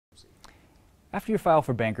After you file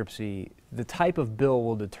for bankruptcy, the type of bill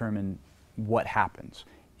will determine what happens.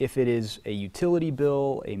 If it is a utility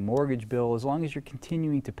bill, a mortgage bill, as long as you're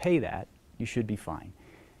continuing to pay that, you should be fine.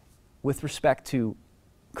 With respect to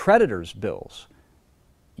creditors' bills,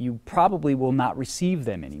 you probably will not receive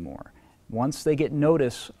them anymore. Once they get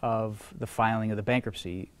notice of the filing of the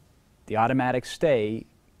bankruptcy, the automatic stay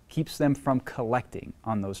keeps them from collecting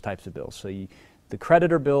on those types of bills. So the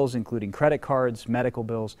creditor bills, including credit cards, medical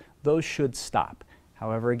bills, those should stop.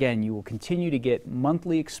 However, again, you will continue to get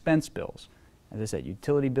monthly expense bills. As I said,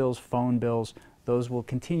 utility bills, phone bills, those will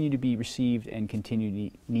continue to be received and continue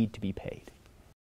to need to be paid.